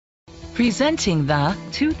Presenting the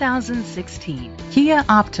 2016 Kia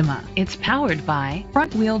Optima. It's powered by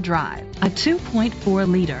front-wheel drive, a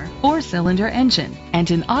 2.4-liter four-cylinder engine,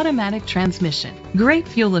 and an automatic transmission. Great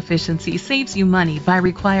fuel efficiency saves you money by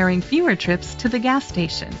requiring fewer trips to the gas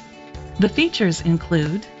station. The features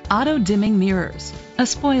include auto-dimming mirrors, a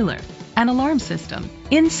spoiler, an alarm system.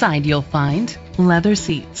 Inside you'll find leather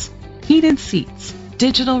seats, heated seats,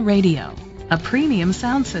 digital radio, a premium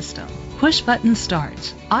sound system, push-button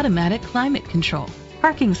start, automatic climate control,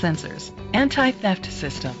 parking sensors, anti-theft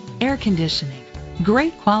system, air conditioning.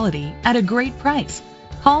 Great quality at a great price.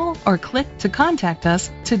 Call or click to contact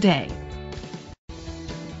us today.